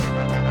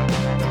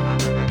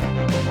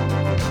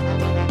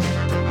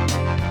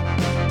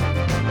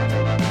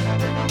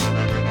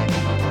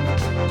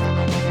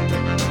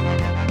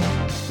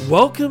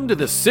Welcome to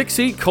the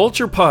 6-8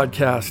 Culture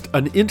Podcast,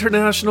 an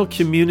international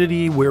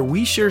community where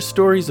we share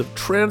stories of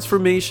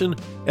transformation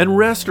and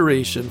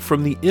restoration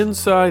from the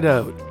inside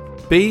out,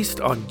 based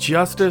on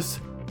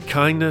justice,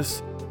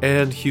 kindness,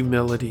 and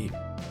humility.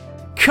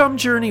 Come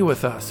journey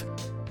with us.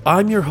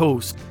 I'm your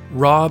host,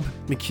 Rob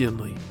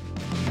McKinley.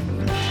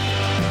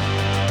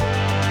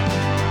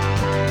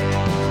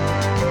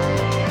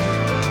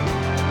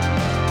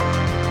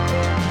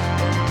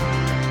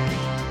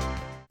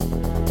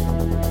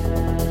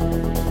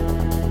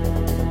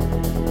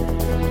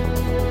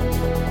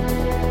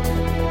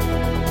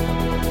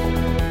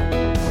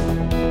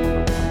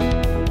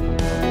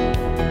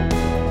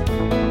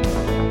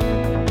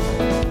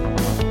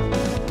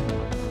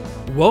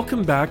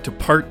 Welcome back to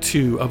part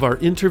 2 of our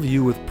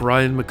interview with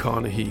Brian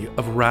McConaughey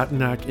of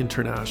Ratanak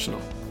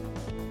International.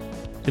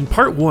 In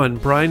part 1,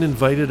 Brian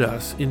invited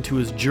us into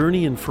his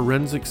journey in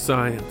forensic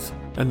science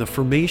and the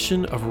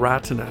formation of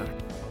Ratanak.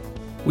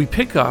 We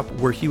pick up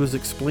where he was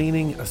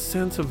explaining a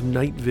sense of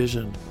night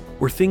vision,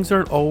 where things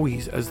aren't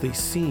always as they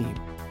seem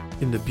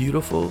in the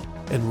beautiful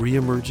and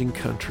re-emerging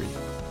country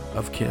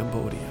of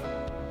Cambodia.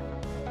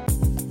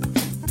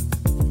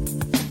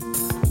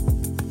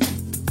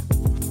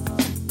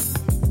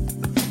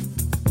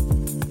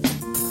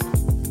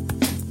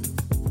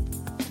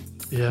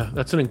 Yeah,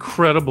 that's an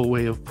incredible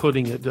way of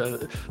putting it.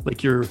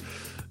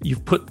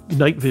 You've put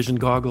night vision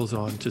goggles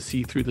on to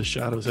see through the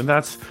shadows. And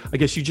that's, I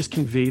guess you just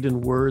conveyed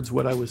in words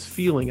what I was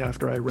feeling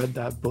after I read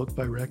that book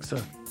by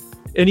Rexa.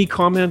 Any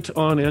comment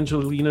on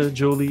Angelina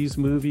Jolie's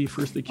movie,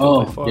 First They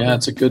Killed My Father? Yeah,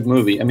 it's a good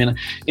movie. I mean,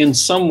 in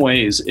some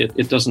ways,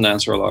 it doesn't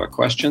answer a lot of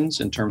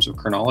questions in terms of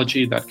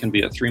chronology. That can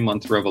be a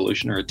 3-month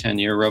revolution or a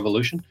 10-year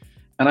revolution.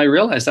 And I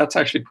realize that's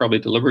actually probably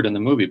deliberate in the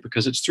movie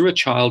because it's through a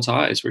child's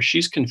eyes where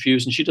she's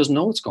confused and she doesn't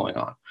know what's going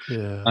on.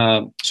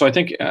 Yeah. So I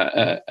think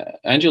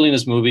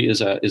Angelina's movie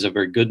is a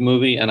very good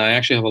movie, and I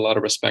actually have a lot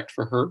of respect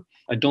for her.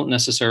 I don't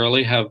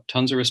necessarily have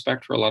tons of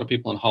respect for a lot of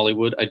people in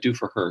Hollywood. I do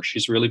for her.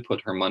 She's really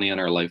put her money and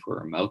her life where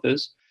her mouth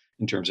is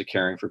in terms of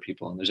caring for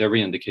people. And there's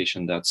every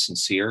indication that's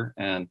sincere,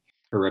 and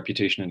her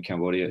reputation in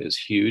Cambodia is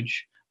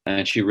huge.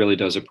 And she really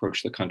does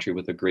approach the country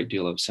with a great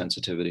deal of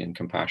sensitivity and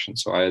compassion.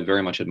 So I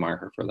very much admire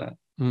her for that.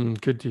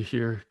 Good to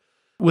hear.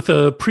 With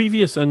a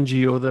previous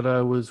NGO that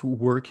I was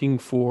working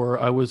for,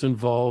 I was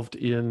involved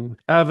in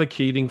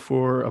advocating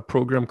for a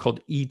program called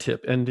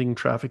ETIP, Ending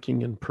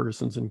Trafficking in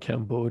Persons in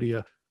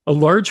Cambodia. A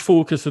large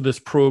focus of this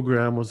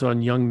program was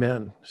on young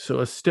men. So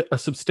a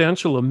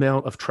substantial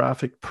amount of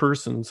trafficked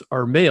persons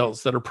are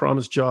males that are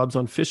promised jobs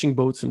on fishing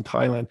boats in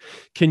Thailand.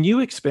 Can you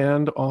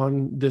expand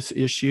on this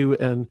issue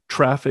and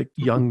trafficked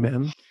young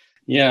men?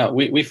 Yeah,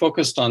 we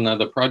focused on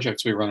the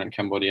projects we run in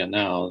Cambodia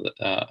now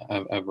that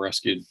have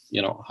rescued,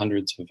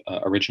 hundreds of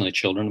originally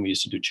children. We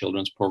used to do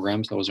children's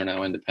programs. Those are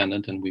now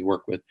independent, and we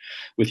work with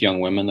young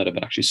women that have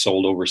been actually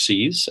sold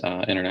overseas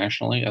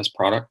internationally as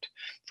product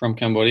from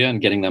Cambodia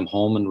and getting them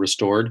home and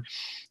restored.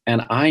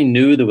 And I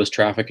knew there was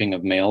trafficking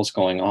of males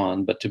going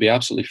on, but to be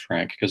absolutely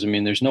frank, because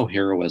there's no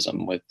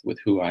heroism with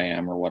who I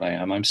am or what I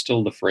am. I'm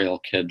still the frail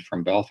kid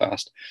from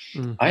Belfast.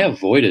 I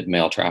avoided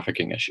male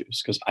trafficking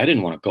issues because I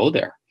didn't want to go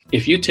there.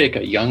 If you take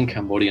a young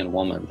Cambodian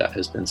woman that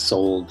has been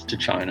sold to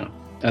China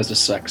as a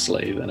sex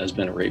slave and has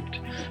been raped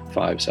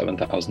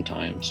 7,000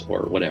 times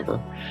or whatever,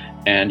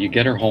 and you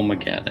get her home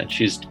again and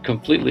she's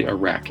completely a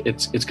wreck,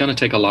 it's going to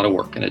take a lot of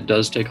work, and it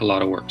does take a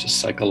lot of work to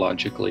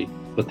psychologically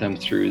put them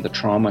through the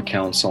trauma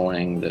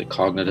counseling, the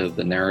cognitive,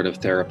 the narrative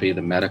therapy,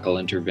 the medical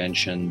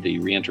intervention, the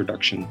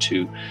reintroduction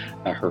to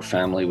her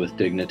family with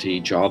dignity,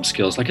 job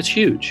skills. It's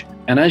huge.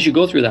 And as you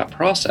go through that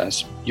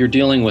process, you're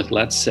dealing with,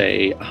 let's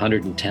say,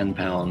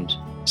 110-pound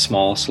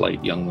small,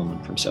 slight young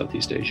woman from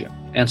Southeast Asia.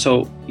 And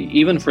so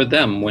even for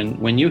them,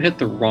 when you hit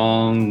the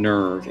wrong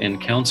nerve in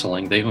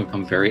counseling, they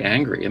become very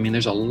angry.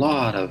 There's a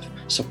lot of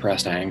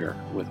suppressed anger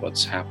with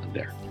what's happened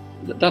there.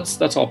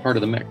 That's all part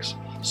of the mix.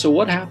 So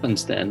what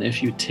happens then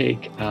if you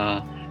take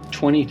a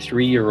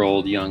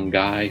 23-year-old young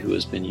guy who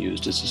has been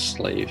used as a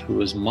slave,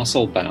 who is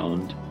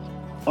muscle-bound,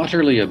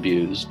 utterly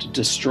abused,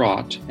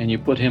 distraught, and you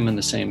put him in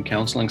the same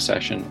counseling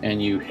session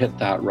and you hit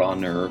that raw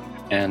nerve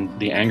and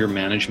the anger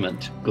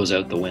management goes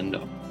out the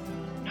window?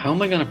 How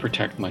am I going to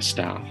protect my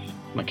staff,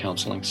 my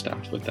counseling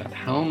staff with that?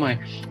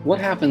 What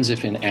happens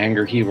if in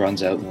anger he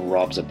runs out and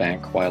robs a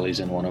bank while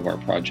he's in one of our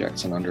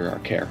projects and under our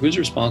care? Who's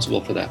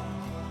responsible for that?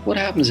 What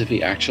happens if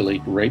he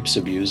actually rapes,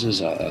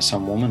 abuses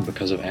some woman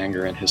because of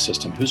anger in his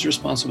system? Who's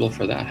responsible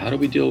for that? How do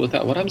we deal with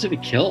that? What happens if he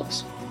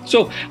kills?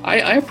 So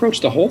I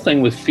approached the whole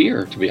thing with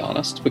fear, to be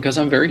honest, because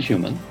I'm very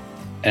human,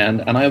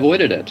 and I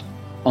avoided it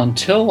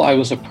until I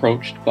was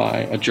approached by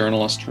a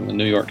journalist from the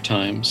New York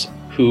Times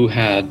who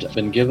had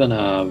been given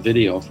a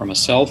video from a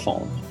cell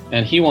phone.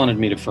 And he wanted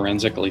me to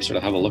forensically sort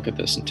of have a look at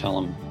this and tell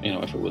him,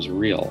 if it was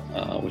real,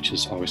 which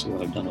is obviously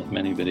what I've done with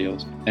many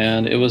videos.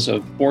 And it was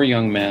 4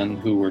 young men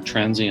who were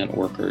transient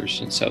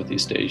workers in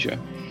Southeast Asia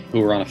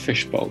who were on a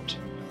fish boat.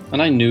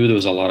 And I knew there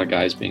was a lot of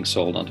guys being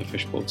sold onto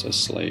fish boats as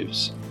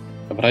slaves.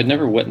 but I'd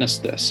never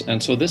witnessed this.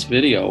 And so this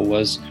video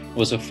was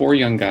of 4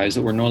 young guys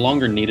that were no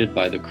longer needed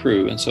by the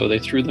crew. And so they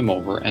threw them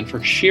over, and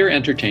for sheer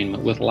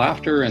entertainment, with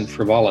laughter and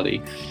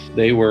frivolity,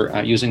 they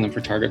were using them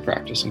for target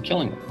practice and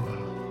killing them.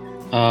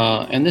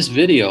 And this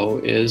video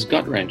is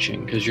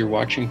gut-wrenching because you're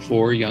watching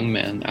 4 young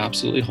men,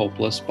 absolutely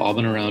hopeless,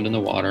 bobbing around in the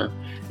water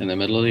in the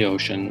middle of the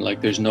ocean.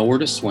 Like, there's nowhere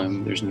to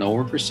swim, there's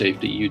nowhere for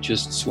safety. You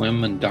just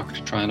swim and duck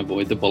to try and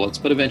avoid the bullets,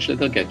 but eventually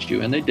they'll get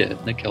you, and they did,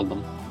 and they killed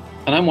them.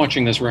 And I'm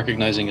watching this,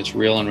 recognizing it's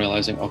real and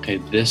realizing, okay,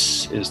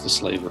 this is the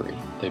slavery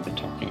they've been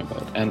talking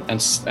about.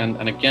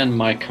 And again,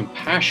 my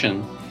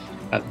compassion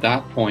at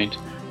that point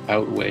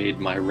outweighed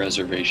my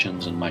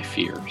reservations and my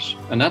fears.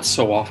 And that's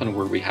so often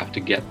where we have to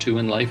get to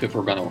in life if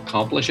we're going to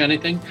accomplish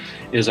anything,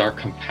 is our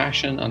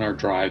compassion and our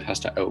drive has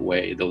to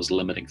outweigh those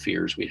limiting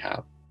fears we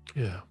have.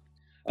 Yeah.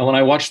 And when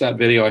I watched that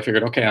video, I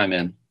figured, okay, I'm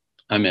in.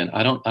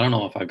 I don't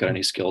know if I've got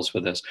any skills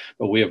for this,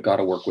 but we have got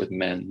to work with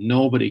men.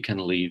 Nobody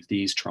can leave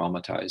these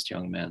traumatized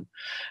young men.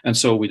 And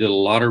so we did a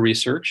lot of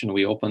research, and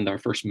we opened our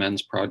first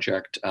men's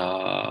project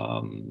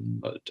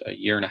about a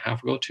year and a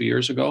half ago, 2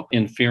 years ago,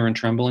 in Fear and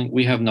Trembling.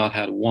 We have not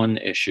had one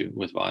issue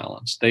with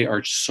violence. They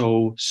are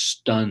so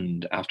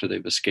stunned after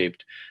they've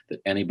escaped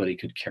that anybody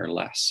could care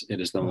less. It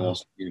is the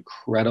most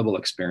incredible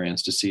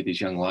experience to see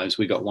these young lives.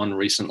 We got one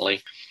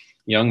recently.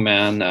 Young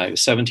man,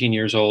 17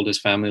 years old, his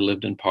family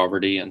lived in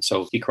poverty. And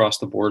so he crossed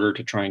the border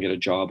to try and get a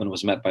job and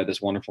was met by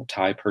this wonderful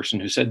Thai person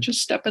who said,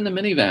 just step in the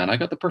minivan. I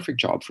got the perfect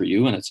job for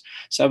you. And it's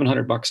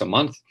 $700 a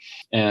month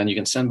and you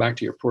can send back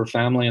to your poor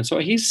family. And so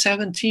he's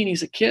 17,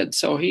 he's a kid.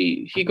 So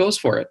he goes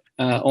for it,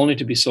 only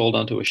to be sold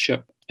onto a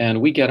ship. And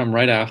we get him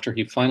right after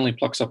he finally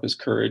plucks up his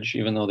courage,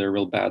 even though they're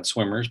real bad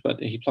swimmers, but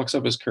he plucks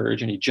up his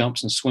courage and he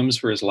jumps and swims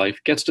for his life,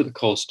 gets to the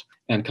coast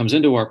and comes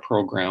into our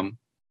program.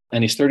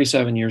 And he's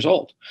 37 years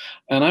old.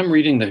 And I'm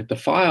reading the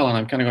file and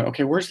I'm kind of going,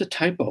 okay, where's the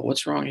typo?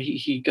 What's wrong?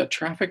 He got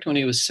trafficked when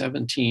he was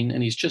 17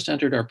 and he's just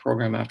entered our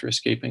program after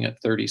escaping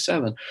at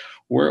 37.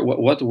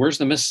 Where's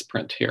the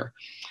misprint here?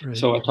 Right.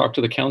 So I talked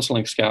to the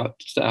counseling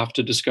staff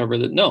to discover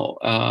that no,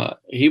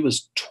 he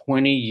was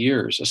 20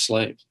 years a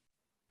slave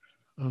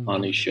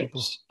on these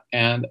ships.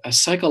 And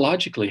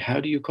psychologically, how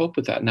do you cope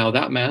with that? Now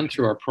that man,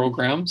 through our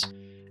programs,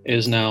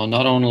 is now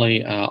not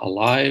only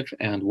alive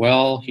and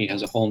well, he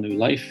has a whole new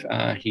life.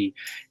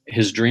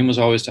 His dream was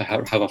always to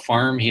have a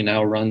farm. He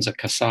now runs a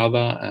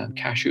cassava and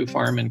cashew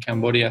farm in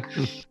Cambodia.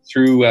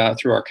 Through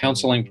our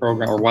counseling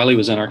program, or while he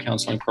was in our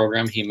counseling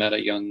program, he met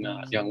a young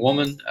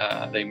woman.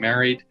 They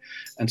married.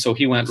 And so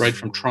he went right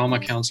from trauma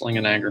counseling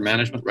and anger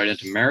management right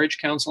into marriage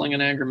counseling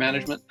and anger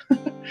management.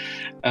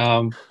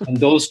 And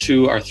those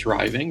two are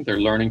thriving. They're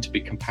learning to be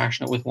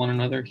compassionate with one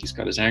another. He's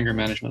got his anger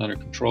management under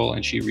control,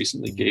 and she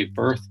recently gave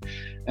birth.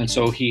 And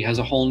so he has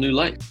a whole new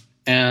life.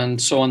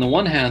 And so on the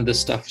one hand,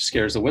 this stuff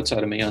scares the wits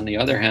out of me. On the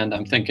other hand,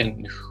 I'm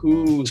thinking,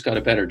 who's got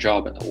a better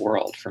job in the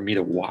world for me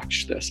to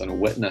watch this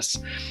and witness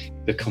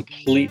the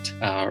complete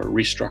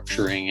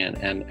restructuring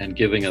and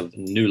giving of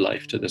new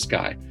life to this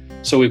guy?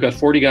 So we've got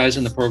 40 guys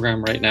in the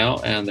program right now,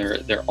 and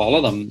they're all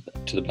of them,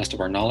 to the best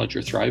of our knowledge,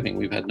 are thriving.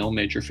 We've had no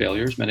major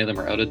failures. Many of them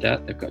are out of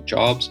debt. They've got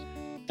jobs.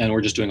 And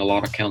we're just doing a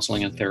lot of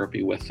counseling and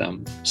therapy with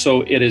them.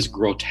 So it is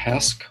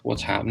grotesque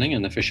what's happening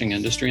in the fishing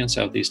industry in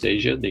Southeast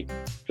Asia,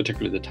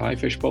 particularly the Thai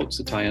fish boats.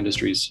 The Thai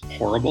industry is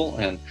horrible.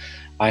 And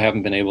I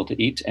haven't been able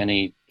to eat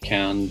any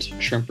canned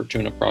shrimp or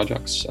tuna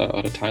products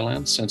out of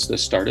Thailand since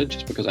this started,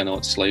 just because I know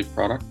it's slave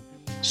product.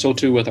 So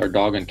too with our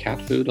dog and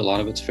cat food. A lot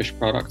of it's fish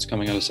products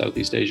coming out of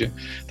Southeast Asia.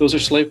 Those are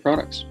slave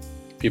products.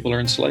 People are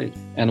enslaved.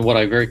 And what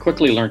I very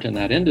quickly learned in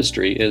that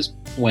industry is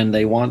when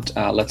they want,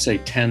 let's say,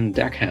 10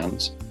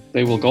 deckhands,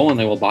 they will go and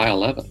they will buy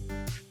 11.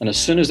 And as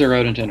soon as they're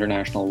out into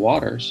international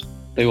waters,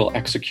 they will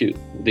execute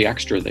the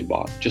extra they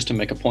bought just to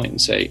make a point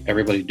and say,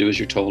 everybody do as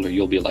you're told or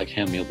you'll be like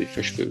him, you'll be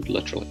fish food,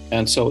 literally.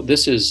 And so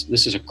this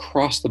is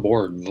across the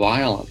board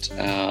violent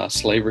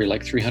slavery,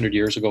 like 300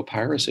 years ago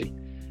piracy.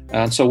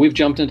 And so we've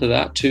jumped into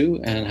that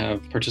too and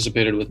have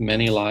participated with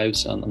many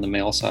lives on the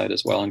male side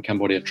as well in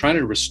Cambodia, trying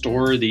to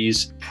restore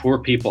these poor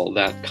people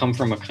that come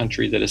from a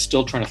country that is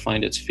still trying to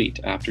find its feet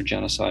after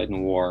genocide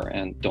and war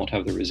and don't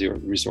have the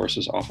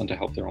resources often to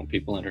help their own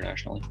people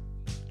internationally.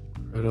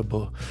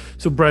 Incredible.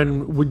 So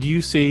Brian, would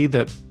you say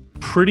that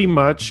pretty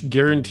much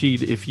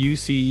guaranteed if you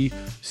see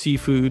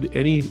seafood,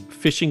 any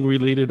fishing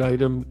related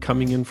item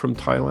coming in from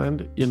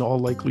Thailand, in all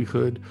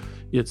likelihood,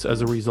 it's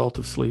as a result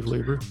of slave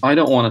labor? I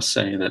don't want to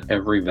say that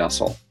every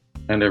vessel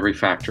and every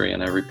factory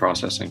and every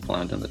processing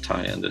plant in the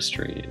Thai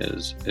industry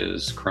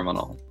is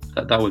criminal.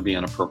 That would be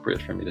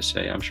inappropriate for me to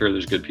say. I'm sure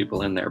there's good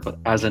people in there, but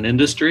as an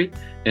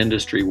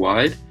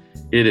industry-wide,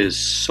 it is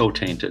so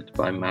tainted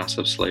by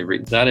massive slavery.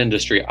 That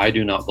industry, I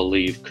do not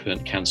believe,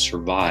 can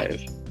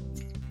survive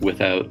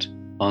without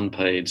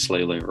unpaid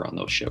slave labor on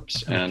those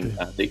ships. Okay. And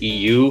the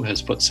EU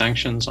has put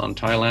sanctions on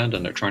Thailand,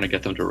 and they're trying to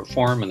get them to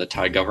reform, and the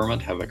Thai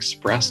government have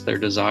expressed their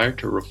desire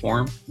to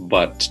reform,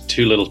 but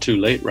too little too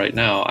late right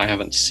now. I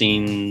haven't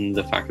seen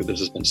the fact that this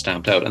has been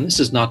stamped out. And this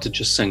is not to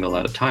just single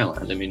out of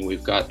Thailand. I mean,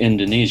 we've got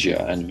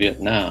Indonesia and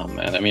Vietnam,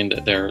 and I mean,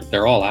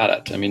 they're all at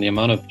it. I mean, the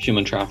amount of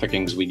human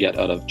traffickings we get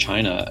out of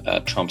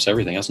China trumps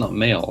everything. That's not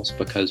males,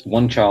 because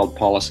one-child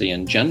policy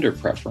and gender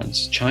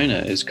preference, China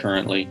is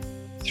currently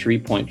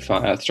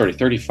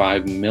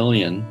 35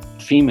 million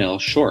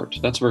females short.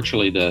 That's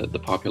virtually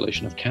the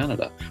population of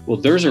Canada. Well,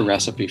 there's a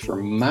recipe for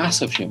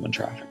massive human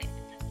trafficking.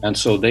 And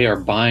so they are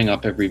buying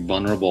up every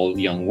vulnerable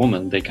young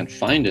woman they can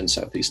find in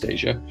Southeast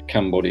Asia,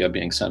 Cambodia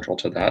being central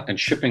to that, and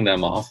shipping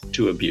them off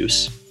to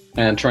abuse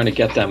and trying to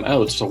get them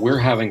out. So we're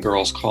having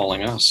girls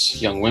calling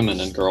us, young women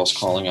and girls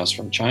calling us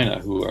from China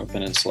who have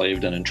been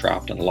enslaved and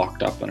entrapped and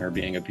locked up and are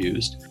being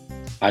abused,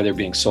 either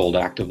being sold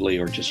actively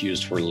or just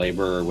used for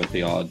labor or with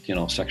the odd,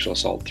 sexual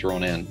assault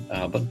thrown in,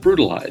 but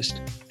brutalized.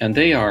 And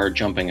they are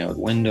jumping out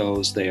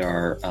windows, they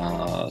are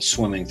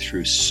swimming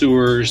through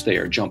sewers, they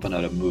are jumping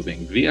out of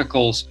moving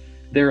vehicles.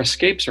 Their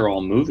escapes are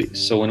all movies.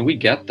 So when we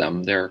get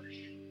them, they're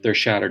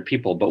shattered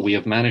people, but we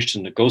have managed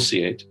to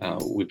negotiate.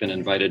 We've been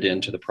invited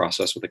into the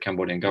process with the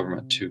Cambodian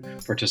government to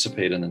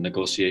participate in the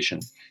negotiation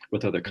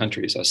with other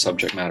countries as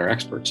subject matter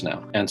experts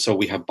now. And so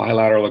we have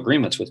bilateral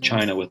agreements with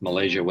China, with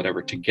Malaysia,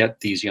 whatever, to get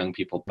these young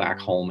people back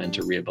home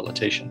into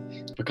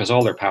rehabilitation, because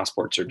all their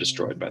passports are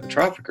destroyed by the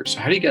traffickers.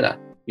 So how do you get a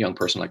young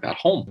person like that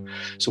home?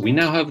 So we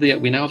now have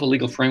a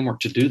legal framework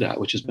to do that,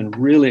 which has been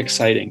really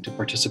exciting to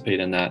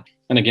participate in that.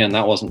 And again,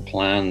 that wasn't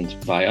planned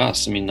by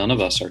us. I mean, none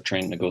of us are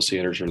trained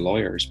negotiators or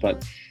lawyers,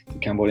 but the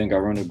Cambodian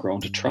government have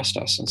grown to trust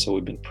us. And so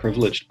we've been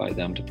privileged by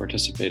them to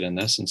participate in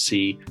this and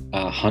see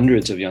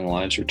hundreds of young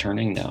lives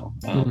returning now.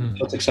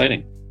 That's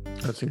exciting.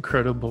 That's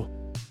incredible.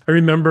 I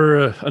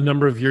remember a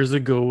number of years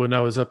ago when I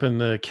was up in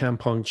the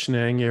Kampong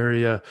Chnang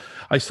area,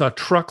 I saw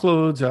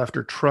truckloads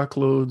after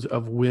truckloads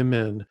of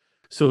women.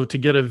 So to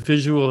get a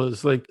visual,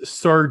 is like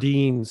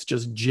sardines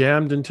just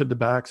jammed into the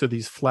backs of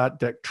these flat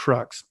deck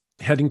trucks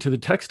heading to the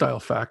textile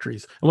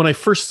factories. And when I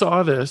first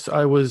saw this,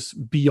 I was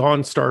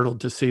beyond startled,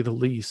 to say the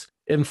least.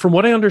 And from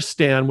what I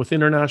understand, with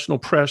international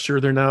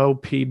pressure, they're now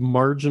paid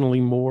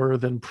marginally more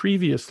than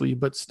previously,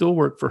 but still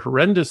work for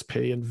horrendous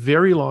pay and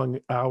very long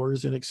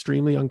hours in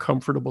extremely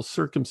uncomfortable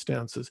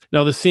circumstances.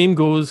 Now, the same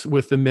goes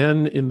with the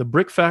men in the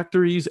brick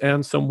factories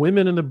and some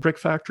women in the brick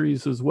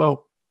factories as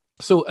well.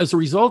 So as a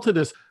result of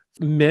this,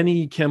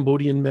 many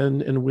Cambodian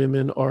men and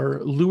women are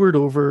lured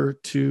over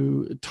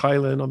to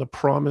Thailand on the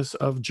promise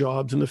of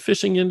jobs in the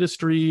fishing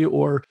industry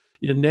or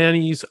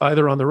nannies,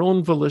 either on their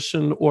own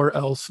volition or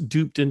else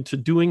duped into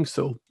doing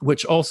so,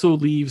 which also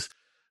leaves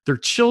their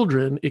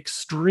children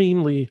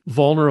extremely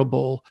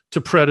vulnerable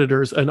to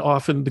predators. And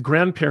often the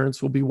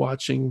grandparents will be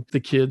watching the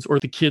kids, or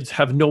the kids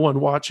have no one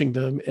watching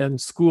them, and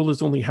school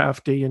is only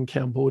half day in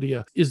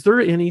Cambodia. Is there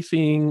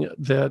anything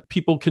that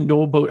people can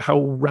know about how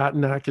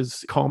Ratanak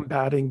is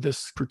combating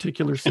this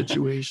particular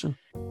situation?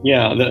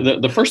 Yeah,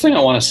 the first thing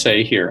I want to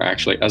say here,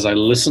 actually, as I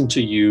listen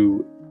to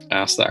you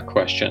ask that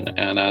question,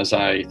 and as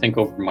I think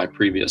over my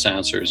previous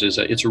answers, is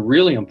that it's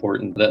really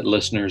important that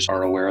listeners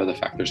are aware of the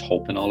fact there's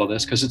hope in all of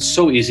this, because it's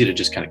so easy to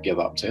just kind of give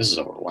up and say, this is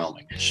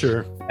overwhelming.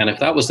 Sure. And if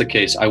that was the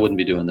case, I wouldn't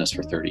be doing this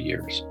for 30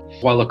 years.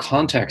 While the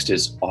context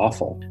is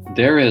awful,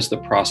 there is the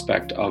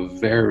prospect of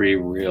very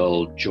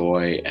real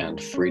joy and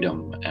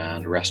freedom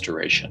and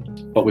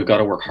restoration. But we've got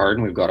to work hard,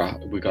 and we've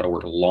got to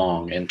work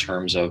long in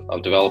terms of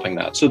developing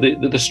that. So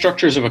the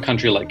structures of a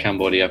country like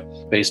Cambodia,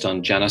 based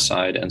on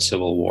genocide and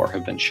civil war,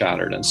 have been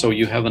shattered. And so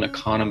you have an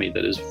economy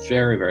that is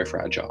very, very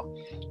fragile,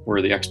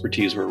 where the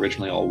expertise were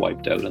originally all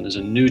wiped out. And there's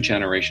a new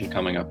generation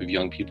coming up of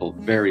young people,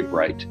 very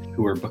bright,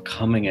 who are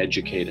becoming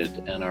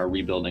educated and are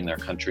rebuilding their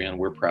country. And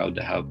we're proud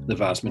to have the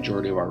vast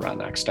majority of our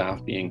Ratanak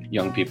staff being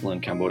young people in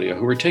Cambodia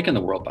who are taking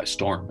the world by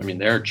storm. I mean,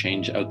 they're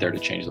out there to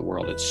change the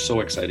world. It's so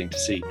exciting to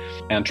see,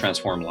 and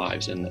transform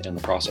lives in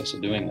the process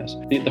of doing this.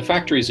 The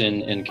factories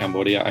in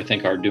Cambodia, I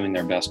think, are doing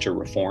their best to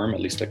reform.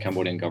 At least the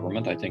Cambodian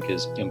government, I think,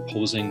 is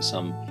imposing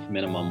some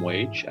minimum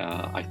wage.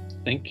 I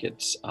think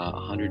it's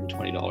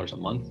 $120 a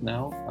month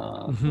now.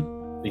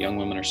 The young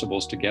women are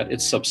supposed to get.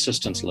 It's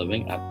subsistence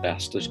living at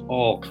best. There's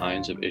all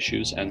kinds of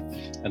issues,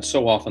 and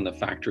so often the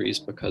factories,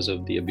 because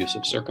of the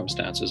abusive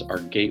circumstances, are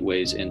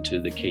gateways into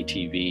the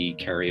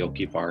KTV,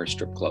 karaoke bars,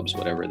 strip clubs,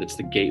 whatever. That's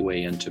the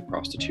gateway into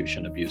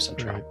prostitution, abuse, and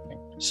trafficking.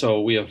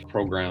 So we have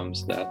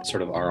programs that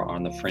sort of are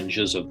on the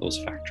fringes of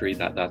those factories,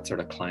 that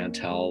sort of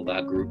clientele,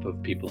 that group of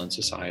people in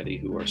society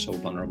who are so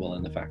vulnerable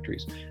in the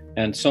factories.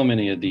 And so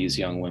many of these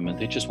young women,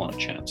 they just want a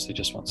chance. They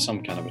just want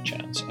some kind of a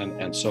chance.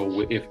 And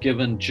so if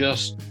given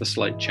just the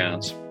slight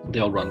chance,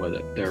 they'll run with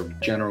it. They're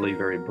generally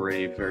very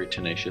brave, very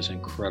tenacious,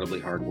 incredibly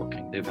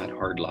hardworking. They've had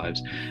hard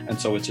lives. And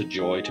so it's a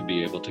joy to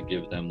be able to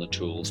give them the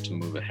tools to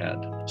move ahead.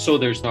 So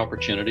there's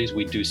opportunities.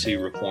 We do see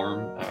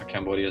reform.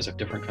 Cambodia is a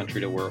different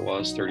country to where it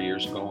was 30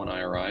 years ago when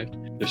I arrived.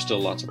 There's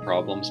still lots of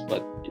problems,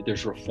 but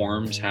there's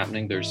reforms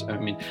happening.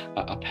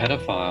 A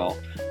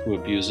pedophile who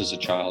abuses a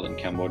child in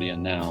Cambodia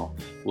now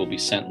will be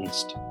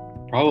sentenced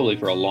probably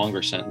for a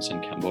longer sentence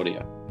in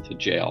Cambodia to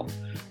jail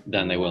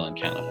than they will in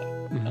Canada.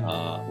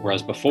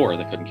 Whereas before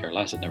they couldn't care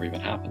less. It never even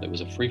happened. It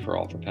was a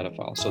free-for-all for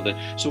pedophiles.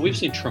 So we've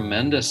seen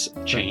tremendous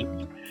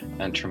change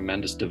and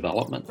tremendous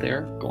development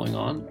there going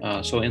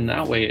on. So in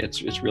that way,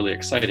 it's really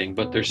exciting.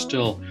 But there's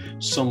still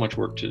so much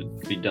work to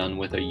be done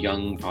with a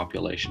young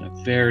population, a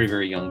very,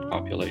 very young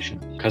population.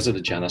 Because of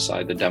the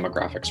genocide, the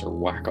demographics are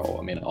wacko.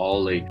 I mean,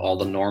 all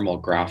the normal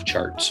graph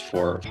charts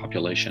for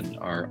population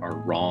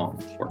are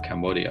wrong for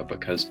Cambodia,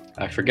 because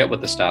I forget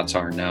what the stats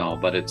are now,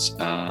 but it's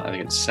I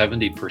think it's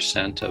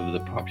 70% of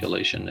the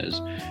population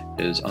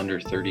is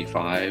under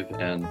 35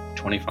 and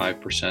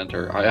 25%,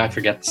 or I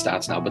forget the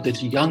stats now, but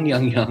it's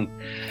young,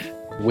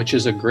 which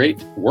is a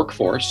great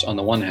workforce on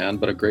the one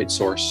hand, but a great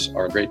source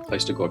or a great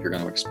place to go if you're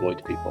going to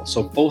exploit people.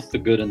 So both the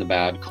good and the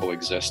bad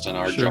coexist, and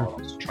our job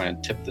is to try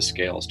and tip the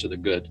scales to the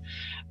good,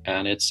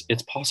 and it's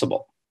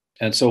possible.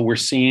 And so we're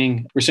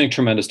seeing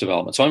tremendous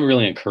development. So I'm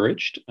really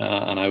encouraged,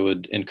 and I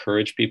would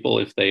encourage people,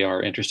 if they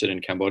are interested in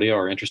Cambodia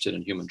or interested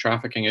in human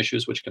trafficking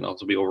issues, which can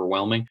also be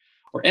overwhelming,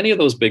 or any of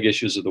those big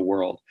issues of the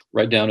world,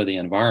 right down to the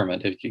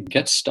environment, if you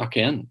get stuck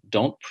in,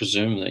 don't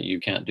presume that you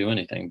can't do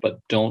anything, but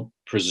don't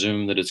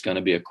presume that it's going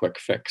to be a quick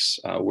fix.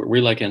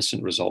 We like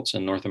instant results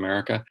in North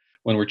America.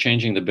 When we're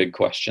changing the big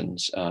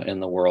questions in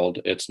the world,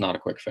 it's not a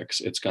quick fix.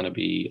 It's going to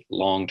be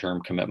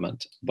long-term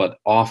commitment. But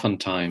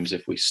oftentimes,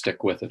 if we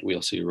stick with it,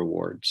 we'll see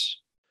rewards.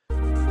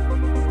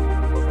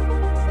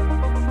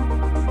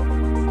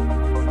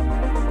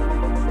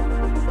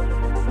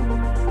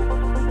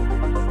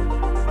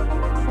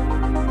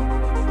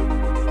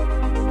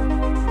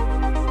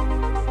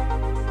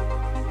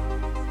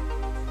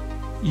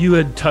 You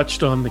had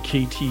touched on the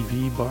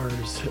KTV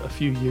bars a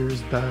few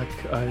years back.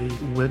 I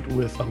went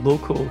with a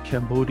local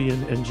Cambodian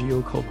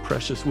NGO called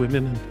Precious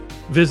Women and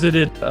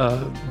visited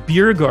a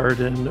beer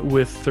garden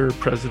with their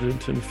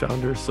president and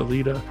founder,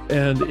 Salida.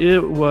 And it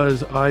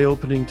was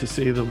eye-opening, to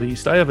say the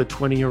least. I have a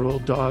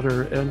 20-year-old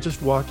daughter, and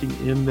just walking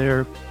in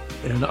there,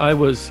 and I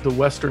was the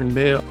Western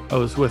male. I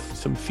was with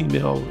some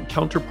female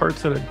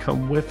counterparts that had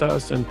come with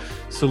us, and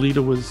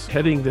Salida was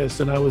heading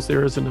this, and I was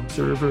there as an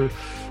observer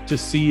to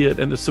see it,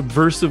 and the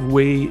subversive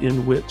way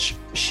in which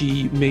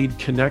she made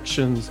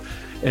connections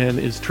and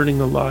is turning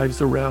the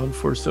lives around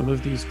for some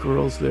of these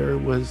girls there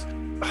was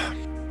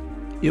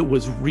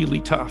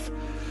really tough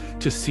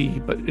to see,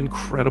 but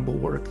incredible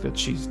work that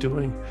she's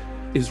doing.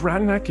 Is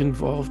RATNAC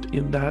involved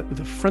in that,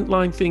 the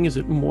frontline thing? Is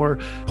it more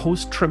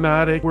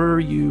post-traumatic? Where are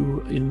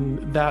you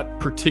in that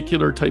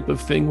particular type of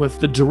thing with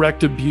the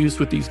direct abuse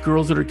with these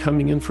girls that are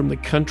coming in from the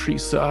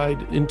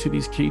countryside into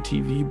these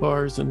KTV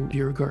bars and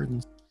beer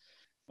gardens?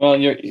 Well,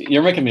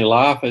 you're making me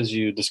laugh as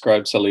you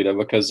described Salida,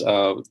 because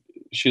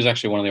she's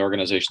actually one of the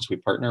organizations we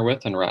partner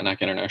with, and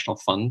RATNAC International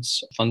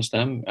funds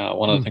them.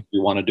 One of the things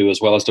we want to do,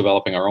 as well as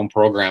developing our own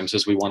programs,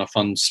 is we want to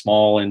fund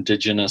small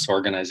Indigenous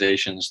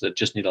organizations that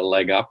just need a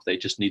leg up. They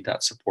just need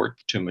that support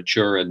to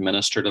mature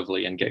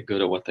administratively and get good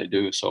at what they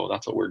do. So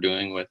that's what we're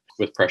doing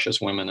with Precious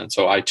Women. And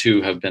so I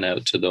too have been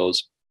out to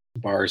those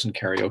bars and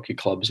karaoke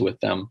clubs with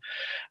them,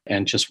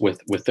 and just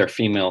with their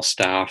female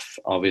staff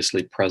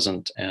obviously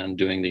present and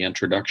doing the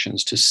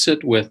introductions, to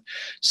sit with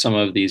some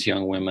of these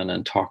young women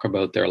and talk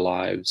about their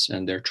lives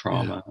and their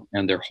trauma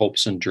and their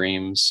hopes and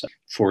dreams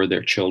for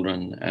their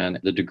children and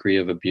the degree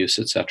of abuse,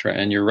 etc.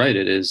 And you're right,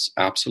 it is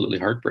absolutely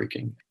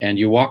heartbreaking. And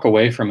you walk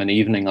away from an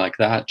evening like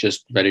that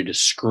just ready to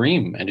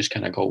scream and just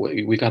kind of go,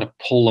 we got to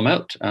pull them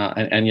out.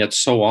 And yet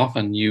so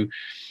often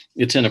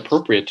it's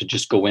inappropriate to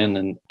just go in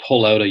and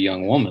pull out a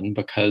young woman,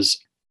 because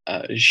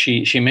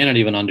she may not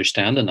even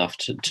understand enough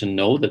to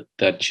know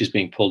that she's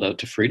being pulled out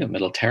to freedom.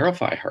 It'll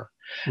terrify her.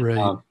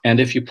 Right. And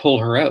if you pull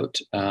her out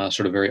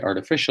sort of very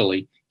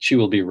artificially, she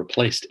will be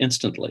replaced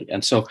instantly.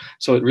 And so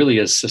it really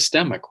is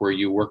systemic, where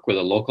you work with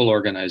a local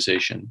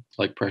organization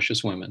like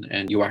Precious Women,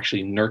 and you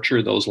actually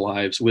nurture those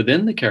lives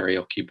within the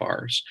karaoke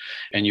bars,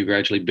 and you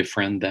gradually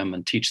befriend them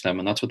and teach them.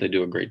 And that's what they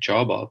do a great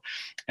job of.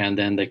 And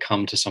then they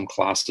come to some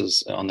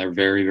classes on their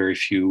very, very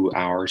few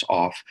hours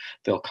off.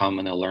 They'll come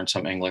and they'll learn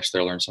some English,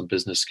 they'll learn some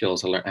business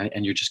skills,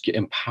 and you're just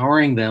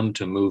empowering them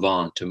to move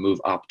on, to move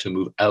up, to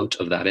move out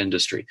of that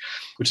industry,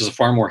 which is a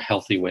far more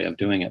healthy way of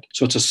doing it.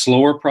 So it's a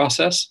slower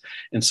process.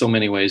 In so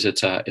many ways,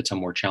 it's a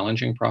more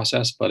challenging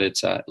process, but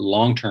it's a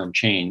long-term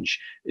change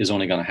is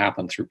only going to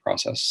happen through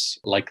process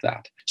like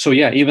that. So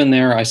yeah, even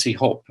there, I see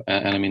hope.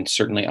 And I mean,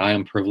 certainly I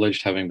am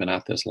privileged, having been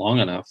at this long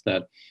enough,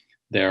 that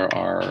there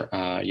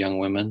are young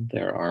women.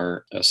 There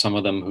are some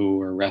of them who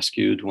were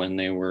rescued when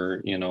they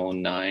were,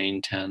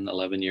 9, 10,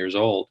 11 years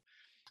old,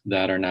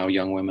 that are now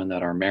young women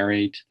that are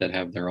married, that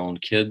have their own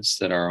kids,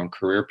 that are own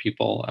career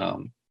people.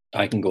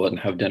 I can go out and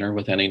have dinner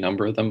with any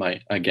number of them.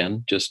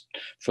 Again, just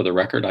for the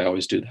record, I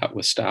always do that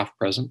with staff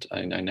present.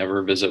 I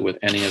never visit with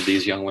any of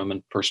these young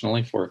women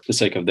personally for the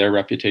sake of their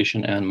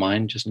reputation and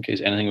mine, just in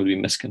case anything would be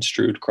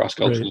misconstrued,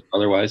 cross-culturally,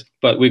 otherwise.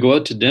 But we go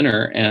out to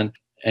dinner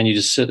and you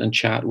just sit and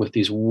chat with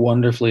these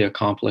wonderfully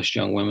accomplished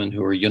young women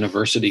who are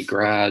university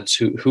grads,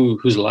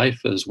 whose life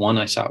is one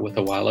I sat with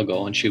a while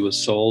ago, and she was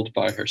sold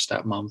by her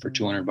stepmom for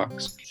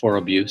 $200 for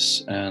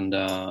abuse, and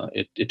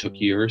it took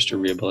years to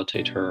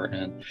rehabilitate her,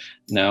 and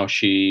now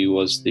she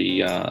was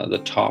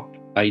the top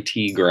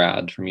IT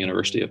grad from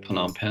University of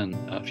Phnom Penh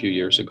a few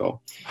years ago.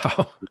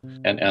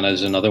 And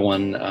as another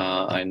one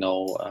I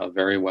know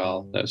very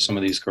well, that some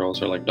of these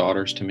girls are like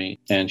daughters to me.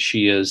 And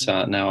she is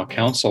now a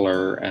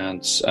counselor,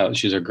 and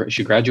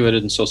she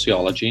graduated in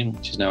sociology,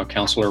 and she's now a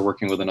counselor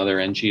working with another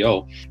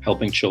NGO,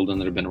 helping children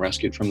that have been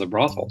rescued from the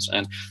brothels.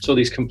 And so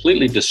these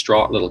completely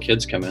distraught little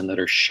kids come in that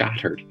are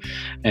shattered,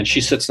 and she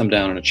sits them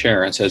down in a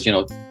chair and says,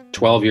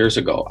 12 years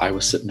ago, I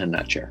was sitting in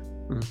that chair.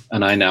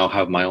 And I now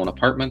have my own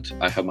apartment.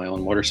 I have my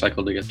own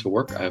motorcycle to get to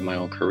work. I have my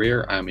own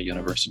career. I'm a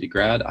university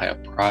grad. I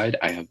have pride.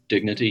 I have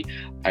dignity.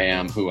 I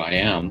am who I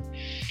am.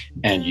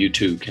 And you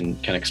too can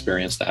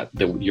experience that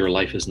your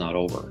life is not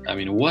over. I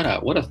mean, what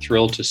a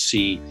thrill to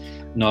see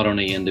not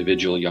only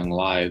individual young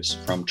lives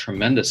from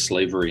tremendous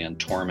slavery and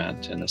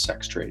torment in the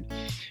sex trade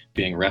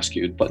being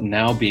rescued, but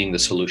now being the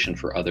solution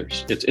for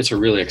others. It's a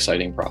really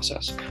exciting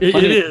process. It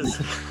is.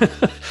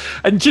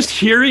 And just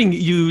hearing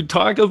you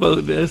talk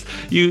about this,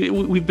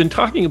 we've been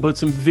talking about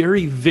some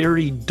very,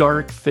 very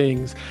dark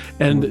things,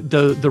 and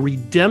the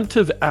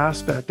redemptive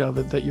aspect of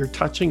it that you're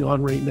touching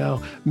on right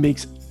now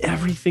makes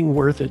everything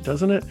worth it,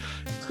 doesn't it?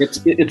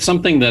 It's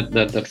something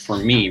that for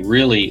me,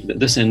 really,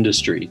 this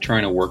industry,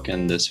 trying to work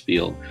in this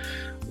field,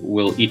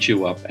 will eat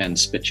you up and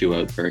spit you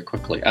out very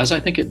quickly, as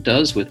I think it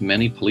does with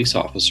many police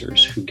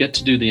officers who get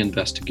to do the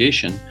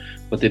investigation,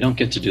 but they don't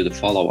get to do the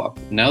follow-up.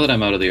 Now that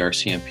I'm out of the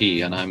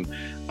RCMP and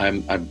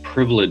I'm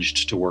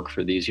privileged to work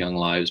for these young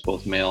lives,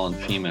 both male and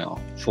female,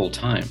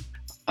 full-time,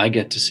 I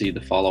get to see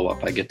the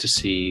follow-up. I get to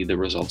see the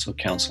results of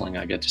counseling.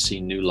 I get to see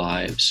new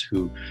lives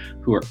who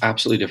are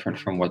absolutely different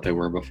from what they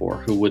were before,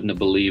 who wouldn't have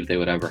believed they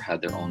would ever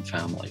had their own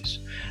families,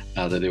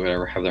 that they would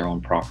ever have their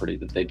own property,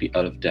 that they'd be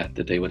out of debt,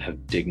 that they would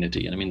have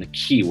dignity. And I mean, the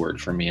key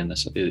word for me in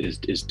this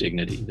is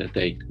dignity, that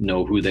they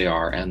know who they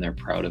are and they're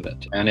proud of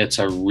it. And it's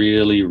a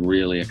really,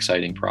 really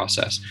exciting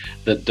process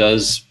that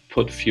does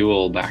put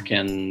fuel back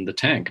in the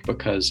tank,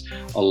 because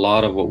a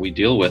lot of what we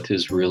deal with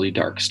is really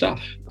dark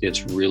stuff.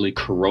 It's really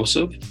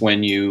corrosive.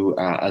 When you,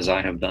 as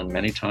I have done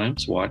many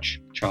times,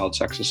 watch child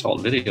sex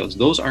assault videos,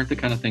 those aren't the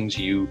kind of things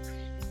you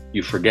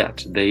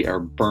forget. They are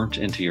burnt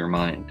into your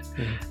mind.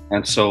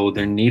 And so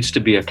there needs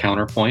to be a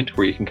counterpoint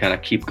where you can kind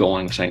of keep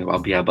going, saying,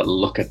 well, yeah, but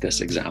look at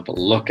this example.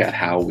 Look at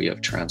how we have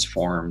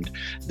transformed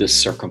this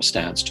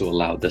circumstance to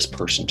allow this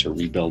person to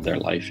rebuild their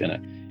life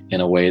in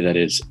a way that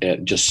is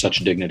just such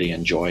dignity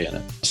and joy in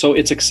it. So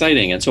it's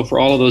exciting. And so for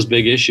all of those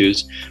big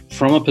issues,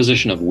 from a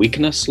position of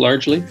weakness,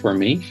 largely for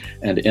me,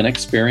 and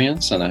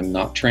inexperience, and I'm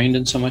not trained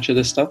in so much of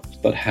this stuff,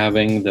 but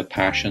having the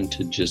passion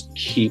to just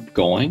keep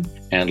going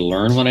and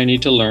learn what I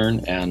need to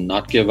learn and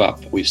not give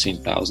up, we've seen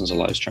thousands of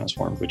lives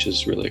transformed, which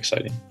is really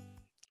exciting.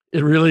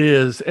 It really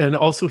is. And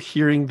also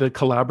hearing the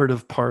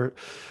collaborative part,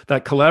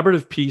 that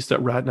collaborative piece that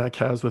RADNAC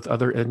has with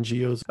other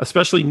NGOs,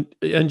 especially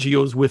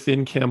NGOs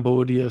within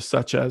Cambodia,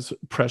 such as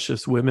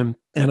Precious Women.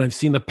 And I've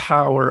seen the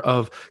power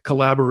of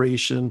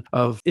collaboration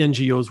of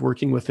NGOs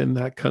working within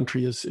that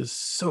country is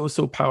so,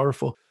 so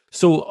powerful.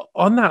 So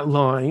on that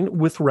line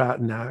with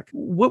RADNAC,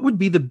 what would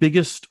be the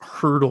biggest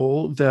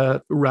hurdle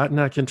that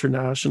RADNAC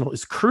International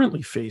is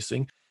currently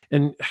facing,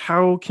 and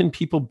how can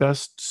people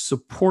best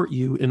support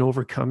you in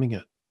overcoming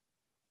it?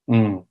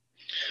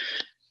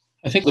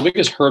 I think the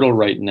biggest hurdle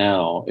right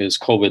now is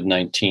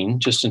COVID-19,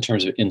 just in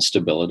terms of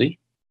instability.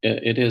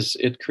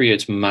 It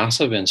creates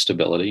massive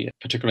instability,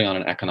 particularly on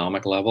an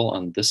economic level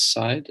on this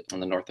side, on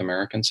the North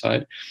American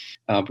side,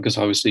 because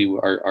obviously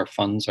our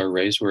funds are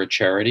raised. We're a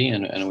charity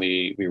and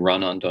we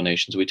run on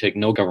donations. We take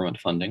no government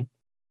funding.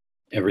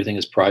 Everything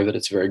is private.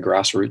 It's very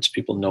grassroots.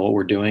 People know what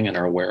we're doing and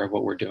are aware of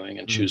what we're doing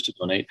and choose to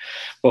donate.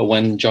 But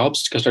when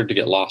jobs start to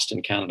get lost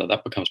in Canada,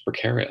 that becomes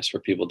precarious for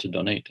people to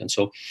donate. And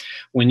so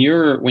when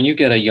you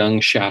get a young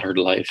shattered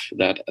life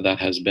that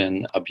has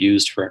been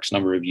abused for X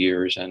number of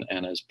years and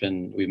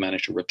we've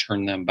managed to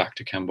return them back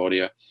to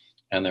Cambodia,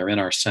 and they're in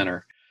our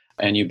center,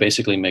 and you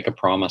basically make a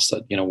promise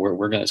that,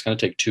 it's going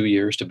to take 2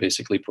 years to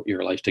basically put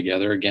your life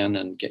together again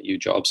and get you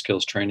job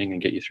skills training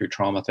and get you through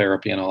trauma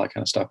therapy and all that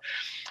kind of stuff.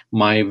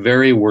 My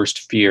very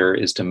worst fear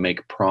is to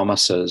make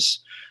promises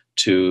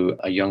to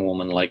a young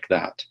woman like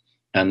that,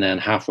 and then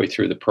halfway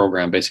through the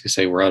program basically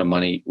say, we're out of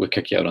money, we'll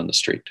kick you out on the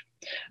street.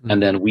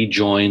 And then we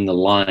join the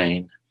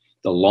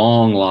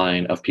long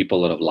line of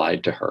people that have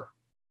lied to her.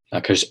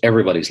 Because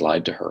everybody's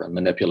lied to her and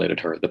manipulated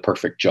her, the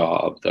perfect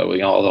job,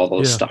 all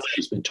those stuff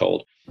she's been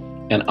told.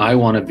 And I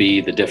want to be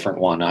the different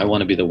one. I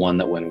want to be the one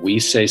that when we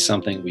say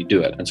something, we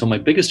do it. And so my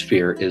biggest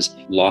fear is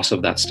loss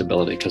of that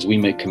stability, because we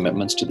make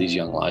commitments to these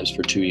young lives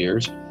for 2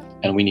 years.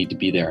 and we need to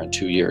be there in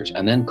 2 years.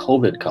 And then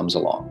COVID comes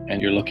along,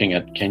 and you're looking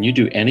at, can you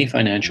do any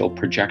financial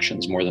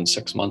projections more than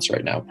 6 months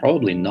right now?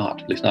 Probably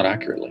not, at least not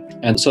accurately.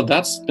 And so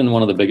that's been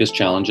one of the biggest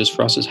challenges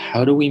for us, is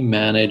how do we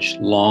manage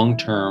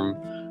long-term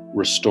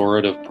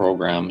restorative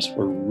programs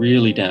for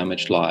really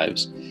damaged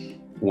lives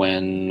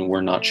when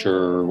we're not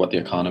sure what the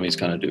economy is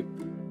going to do?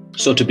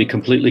 So to be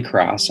completely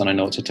crass, and I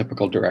know it's a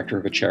typical director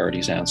of a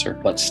charity's answer,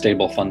 but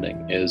stable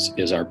funding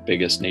is our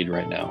biggest need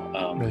right now.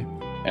 Right.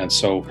 And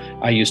so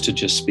I used to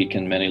just speak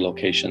in many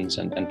locations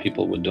and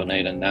people would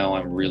donate. And now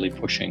I'm really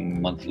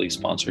pushing monthly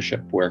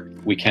sponsorship, where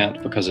we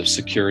can't, because of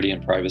security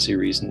and privacy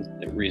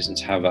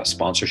reasons, have a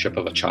sponsorship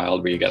of a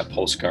child where you get a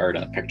postcard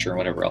and a picture and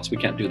whatever else. We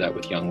can't do that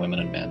with young women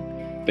and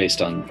men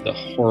based on the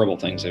horrible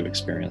things they've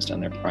experienced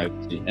and their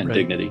privacy and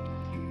dignity.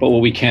 But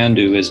what we can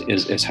do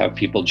is have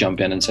people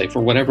jump in and say,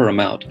 for whatever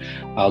amount,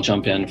 I'll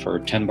jump in for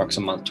 $10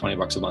 a month,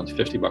 $20 a month,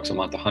 $50 a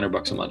month,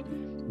 $100 a month.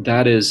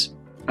 That is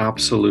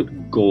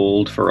absolute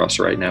gold for us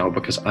right now,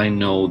 because I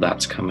know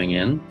that's coming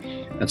in.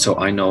 And so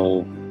I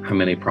know how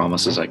many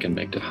promises I can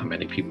make to how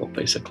many people,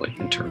 basically,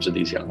 in terms of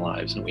these young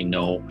lives. And we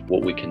know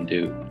what we can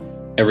do.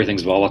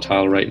 Everything's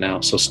volatile right now,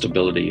 so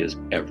stability is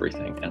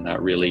everything. And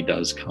that really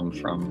does come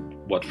from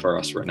what for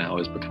us right now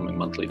is becoming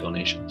monthly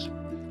donations.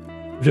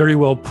 Very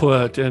well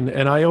put. And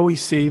I always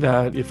say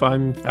that if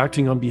I'm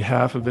acting on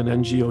behalf of an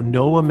NGO,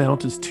 no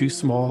amount is too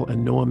small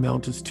and no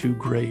amount is too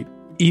great.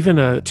 Even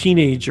a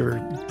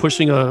teenager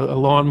pushing a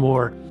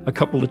lawnmower a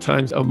couple of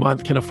times a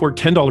month can afford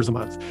 $10 a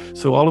month.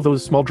 So all of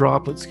those small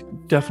droplets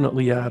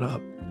definitely add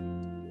up.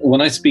 When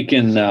I speak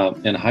in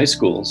high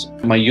schools,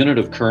 my unit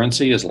of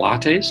currency is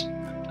lattes.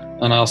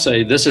 And I'll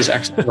say, this is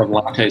X number of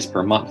lattes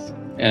per month.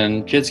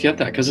 And kids get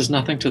that because it's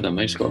nothing to them.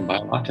 They just go and buy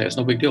a latte. It's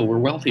no big deal. We're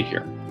wealthy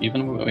here.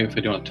 Even if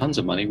we don't have tons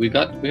of money, we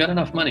got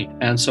enough money.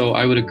 And so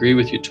I would agree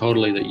with you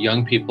totally that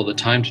young people, the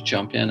time to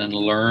jump in and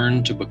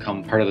learn to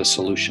become part of the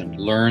solution,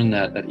 learn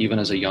that even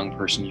as a young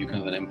person, you can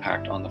have an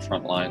impact on the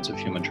front lines of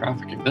human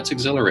trafficking. That's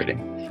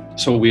exhilarating.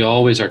 So we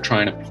always are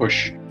trying to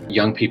push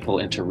young people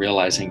into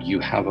realizing you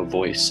have a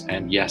voice,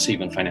 and yes,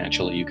 even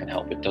financially you can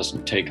help. It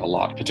doesn't take a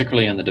lot,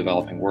 particularly in the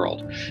developing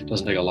world. It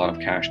doesn't take a lot of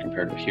cash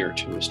compared to here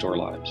to restore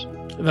lives.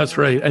 That's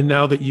right. And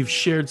now that you've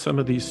shared some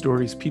of these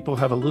stories, people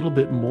have a little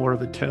bit more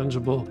of a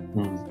tangible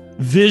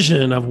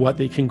vision of what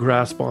they can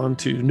grasp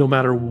onto, no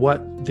matter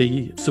what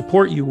they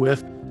support you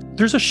with.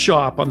 There's a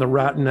shop on the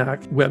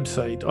Ratanak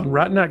website. On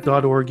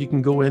ratanak.org, you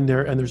can go in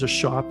there and there's a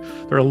shop.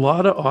 There are a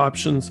lot of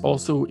options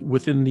also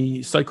within the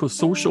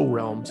psychosocial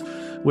realms,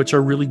 which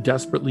are really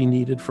desperately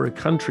needed for a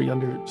country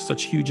under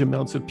such huge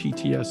amounts of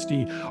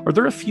PTSD. Are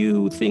there a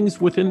few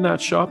things within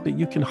that shop that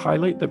you can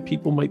highlight that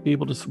people might be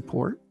able to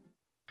support?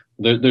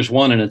 There's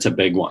one, and it's a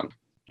big one.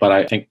 But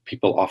I think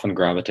people often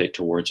gravitate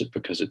towards it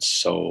because it's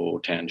so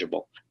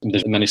tangible.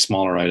 There's many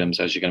smaller items,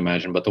 as you can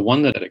imagine, but the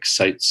one that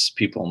excites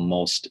people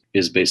most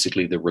is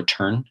basically the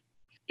return.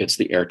 It's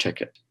the air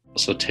ticket.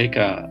 So take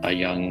a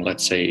young,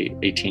 let's say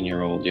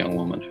 18-year-old young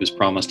woman who's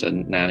promised a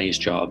nanny's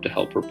job to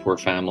help her poor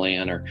family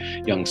and her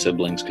young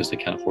siblings because they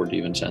can't afford to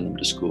even send them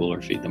to school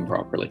or feed them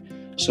properly.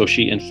 So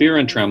she, in fear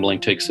and trembling,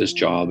 takes this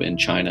job in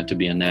China to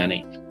be a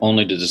nanny,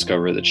 only to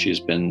discover that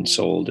she's been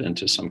sold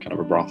into some kind of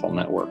a brothel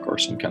network or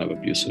some kind of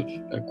abusive,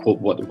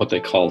 quote, what they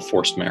call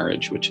forced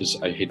marriage, which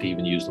is, I hate to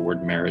even use the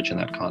word marriage in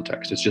that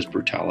context. It's just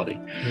brutality.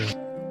 Yeah.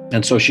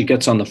 And so she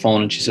gets on the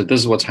phone and she said, this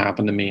is what's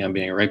happened to me. I'm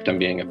being raped. I'm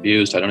being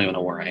abused. I don't even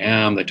know where I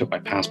am. They took my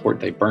passport.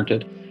 They burnt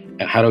it.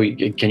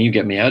 And can you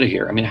get me out of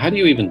here? I mean, how do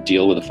you even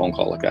deal with a phone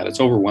call like that? It's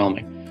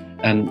overwhelming.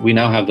 And we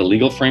now have the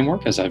legal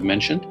framework, as I've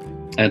mentioned.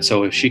 And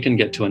so if she can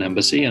get to an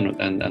embassy, and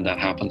that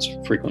happens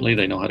frequently,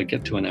 they know how to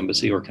get to an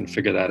embassy or can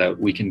figure that out,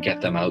 we can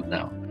get them out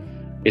now.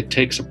 It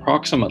takes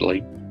approximately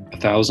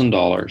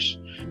 $1,000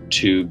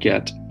 to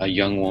get a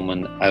young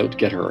woman out,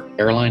 get her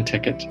airline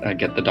ticket,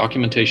 get the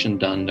documentation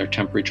done, their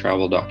temporary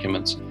travel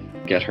documents,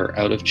 get her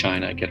out of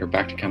China, get her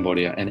back to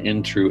Cambodia and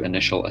in through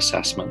initial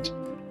assessment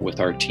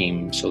with our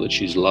team so that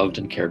she's loved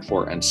and cared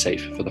for and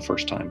safe for the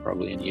first time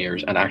probably in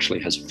years, and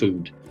actually has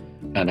food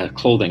and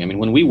clothing. I mean,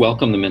 when we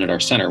welcome them in at our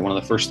center, one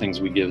of the first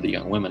things we give the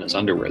young women is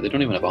underwear. They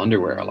don't even have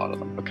underwear, a lot of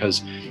them,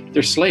 because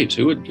they're slaves.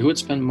 Who would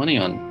spend money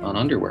on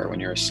underwear when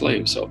you're a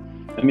slave? So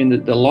I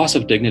mean, the loss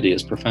of dignity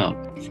is profound.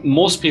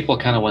 Most people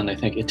kind of, when they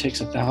think it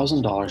takes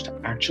 $1,000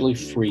 to actually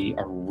free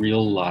a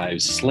real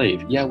live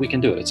slave, yeah, we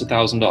can do it. It's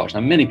 $1,000. Now,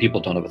 many people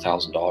don't have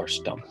 $1,000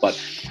 to dump,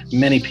 but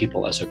many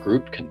people as a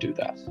group can do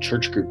that.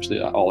 Church groups do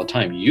that all the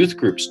time. Youth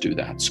groups do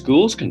that.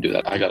 Schools can do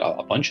that. I got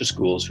a bunch of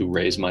schools who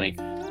raise money,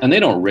 and they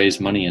don't raise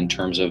money in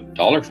terms of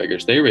dollar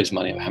figures. They raise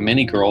money of how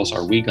many girls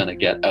are we going to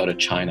get out of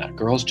China?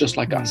 Girls just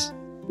like us,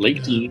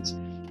 late teens,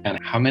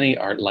 and how many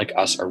are like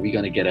us are we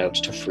going to get out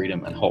to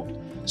freedom and hope?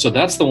 So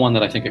that's the one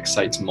that I think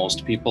excites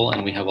most people.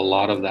 And we have a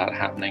lot of that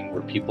happening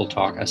where people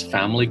talk as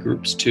family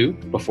groups too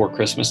before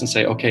Christmas and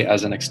say, okay,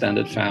 as an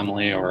extended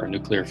family or a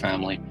nuclear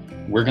family,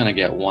 we're going to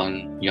get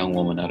one young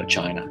woman out of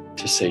China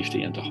to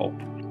safety and to hope.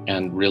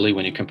 And really,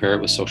 when you compare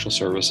it with social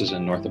services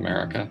in North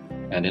America,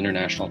 and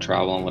international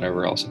travel and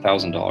whatever else,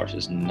 $1,000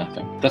 is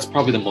nothing. That's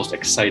probably the most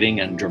exciting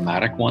and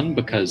dramatic one,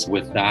 because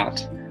with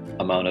that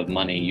amount of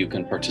money, you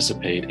can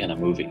participate in a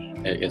movie.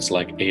 It's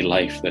like a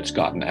life that's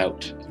gotten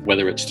out,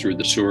 whether it's through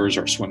the sewers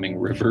or swimming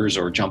rivers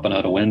or jumping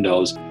out of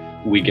windows.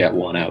 We get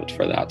one out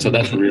for that. So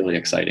that's a really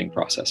exciting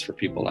process for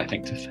people, I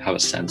think, to have a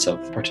sense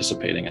of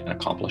participating and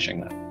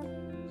accomplishing that.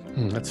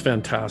 That's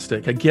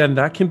fantastic. Again,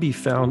 that can be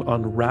found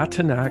on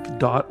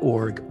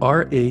ratanak.org,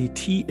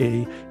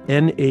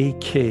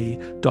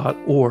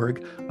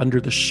 RATANAK.org,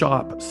 under the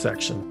shop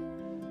section.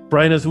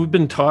 Brian, as we've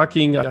been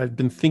talking, I've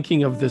been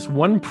thinking of this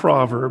one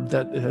proverb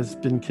that has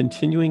been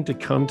continuing to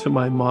come to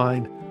my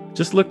mind.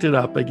 Just looked it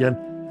up again.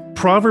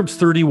 Proverbs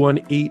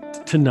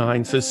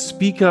 31:8-9 says,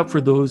 "Speak up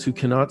for those who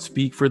cannot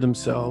speak for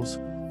themselves,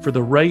 for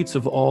the rights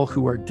of all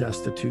who are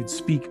destitute.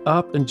 Speak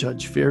up and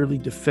judge fairly.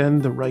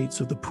 Defend the rights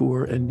of the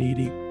poor and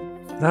needy."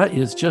 That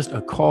is just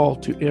a call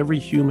to every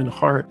human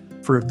heart.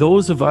 For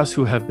those of us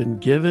who have been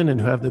given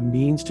and who have the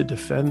means to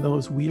defend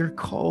those, we are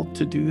called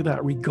to do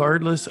that,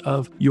 regardless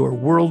of your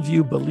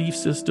worldview, belief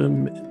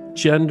system,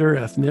 gender,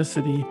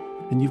 ethnicity.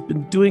 And you've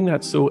been doing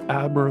that so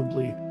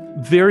admirably.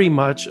 Very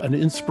much an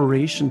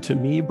inspiration to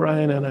me,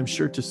 Brian, and I'm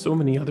sure to so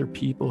many other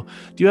people.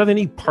 Do you have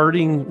any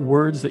parting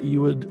words that you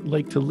would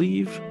like to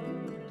leave?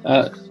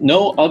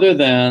 No, other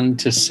than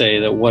to say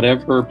that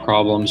whatever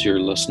problems your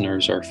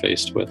listeners are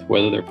faced with,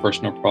 whether they're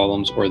personal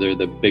problems or they're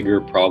the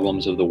bigger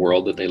problems of the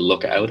world that they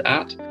look out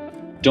at,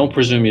 don't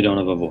presume you don't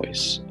have a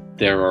voice.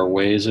 There are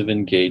ways of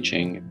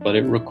engaging, but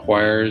it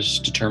requires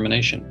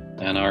determination.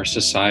 And our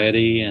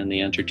society and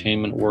the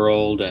entertainment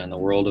world and the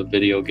world of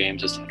video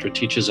games, etc.,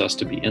 teaches us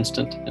to be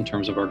instant in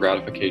terms of our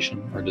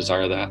gratification, or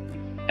desire that,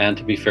 and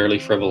to be fairly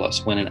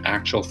frivolous, when in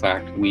actual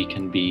fact, we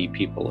can be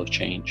people of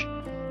change.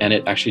 And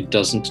it actually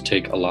doesn't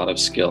take a lot of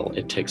skill.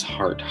 It takes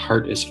heart.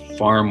 Heart is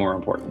far more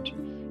important,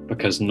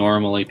 because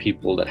normally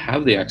people that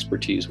have the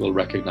expertise will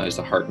recognize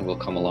the heart and will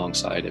come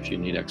alongside if you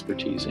need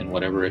expertise in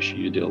whatever issue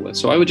you deal with.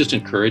 So I would just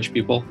encourage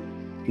people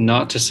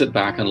not to sit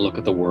back and look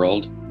at the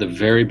world, the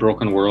very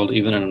broken world,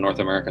 even in a North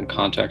American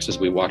context, as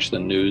we watch the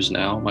news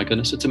now. My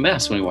goodness, it's a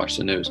mess when we watch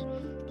the news.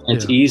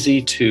 It's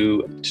easy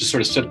to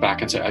sort of sit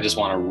back and say, I just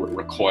want to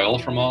recoil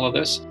from all of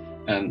this.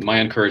 And my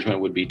encouragement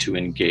would be to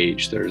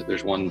engage.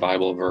 There's one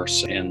Bible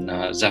verse in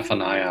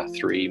Zephaniah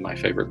 3, my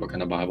favorite book in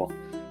the Bible,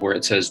 where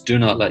it says, "Do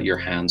not let your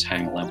hands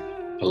hang limp."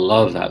 I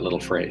love that little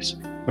phrase,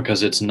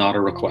 because it's not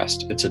a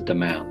request, it's a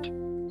demand.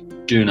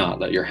 Do not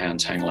let your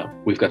hands hang limp.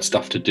 We've got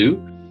stuff to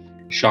do.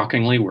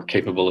 Shockingly, we're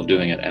capable of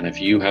doing it. And if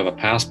you have a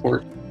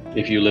passport,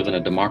 if you live in a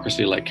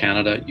democracy like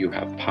Canada, you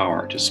have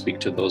power to speak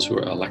to those who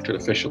are elected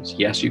officials.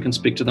 Yes, you can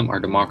speak to them. Our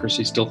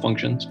democracy still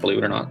functions, believe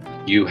it or not.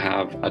 You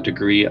have a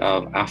degree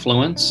of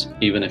affluence,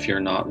 even if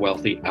you're not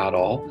wealthy at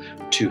all,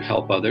 to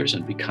help others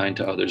and be kind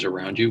to others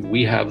around you.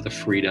 We have the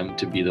freedom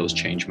to be those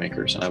change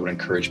makers, and I would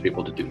encourage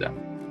people to do that.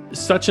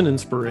 Such an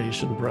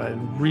inspiration,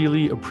 Brian.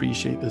 Really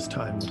appreciate this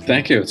time.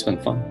 Thank you. It's been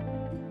fun.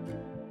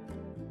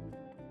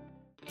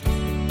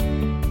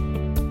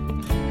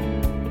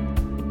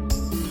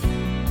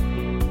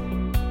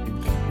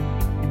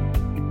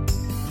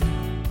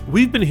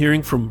 We've been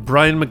hearing from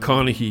Brian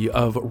McConaughey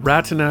of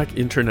Ratanak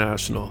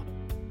International.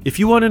 If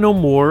you want to know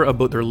more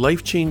about their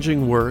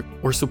life-changing work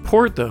or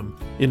support them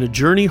in a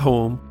journey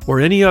home or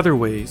any other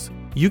ways,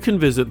 you can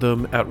visit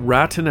them at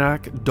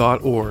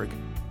ratanak.org.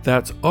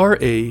 That's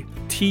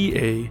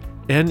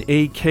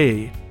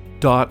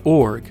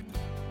RATANAK.org.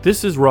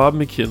 This is Rob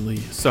McKinley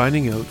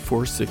signing out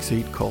for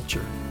 6/8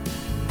 Culture.